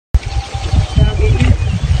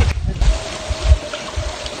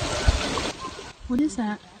What is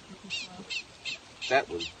that? That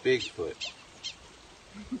was Bigfoot.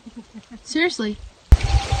 Seriously?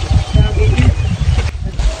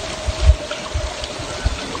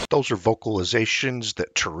 Those are vocalizations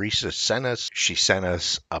that Teresa sent us. She sent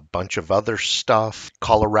us a bunch of other stuff.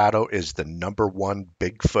 Colorado is the #1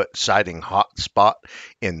 Bigfoot sighting hotspot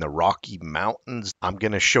in the Rocky Mountains. I'm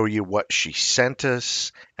going to show you what she sent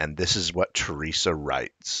us, and this is what Teresa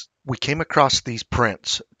writes. We came across these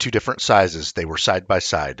prints, 2 different sizes. They were side by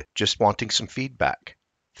side, just wanting some feedback.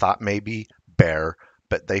 Thought maybe bear,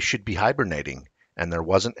 but they should be hibernating, and there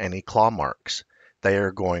wasn't any claw marks. They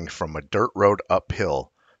are going from a dirt road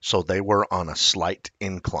uphill, so they were on a slight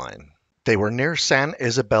incline. They were near San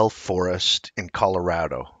Isabel Forest in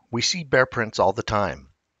Colorado. We see bear prints all the time.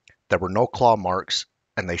 There were no claw marks,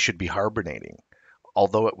 and they should be hibernating.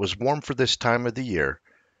 Although it was warm for this time of the year,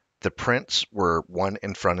 the prints were one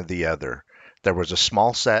in front of the other. There was a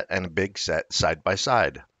small set and a big set side by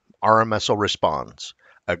side. RMSO responds,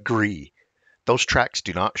 agree. Those tracks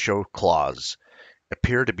do not show claws.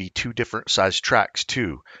 Appear to be 2 different sized tracks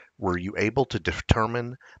too. Were you able to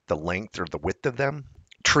determine the length or the width of them?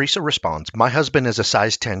 Teresa responds, my husband is a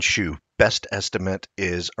size 10 shoe. Best estimate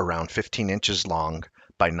is around 15 inches long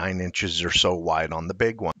by 9 inches or so wide on the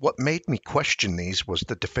big one. What made me question these was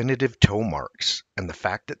the definitive toe marks and the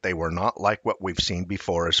fact that they were not like what we've seen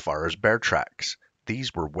before as far as bear tracks.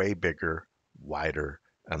 These were way bigger, wider,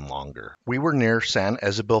 and longer. We were near San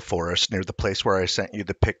Isabel Forest, near the place where I sent you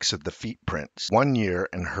the pics of the feet prints, 1 year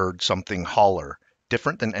and heard something holler.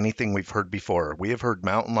 Different than anything we've heard before. We have heard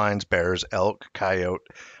mountain lions, bears, elk, coyote,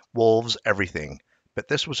 wolves, everything. But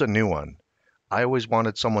this was a new one. I always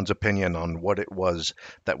wanted someone's opinion on what it was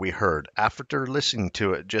that we heard. After listening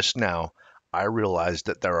to it just now, I realized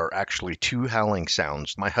that there are actually 2 howling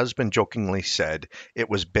sounds. My husband jokingly said it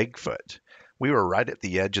was Bigfoot. We were right at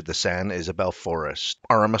the edge of the San Isabel Forest.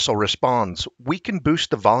 RMSO responds, we can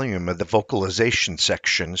boost the volume of the vocalization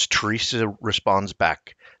sections. Teresa responds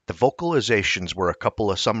back, the vocalizations were a couple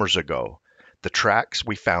of summers ago. The tracks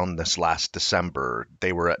we found this last December.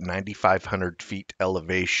 They were at 9,500 feet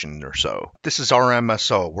elevation or so. This is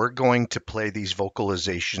RMSO. We're going to play these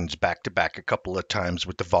vocalizations back to back a couple of times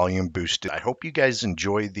with the volume boosted. I hope you guys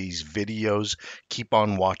enjoy these videos. Keep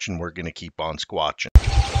on watching. We're going to keep on squatching.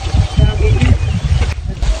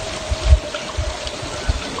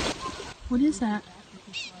 What is that?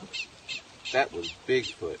 That was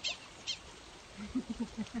Bigfoot.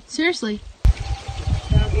 Seriously?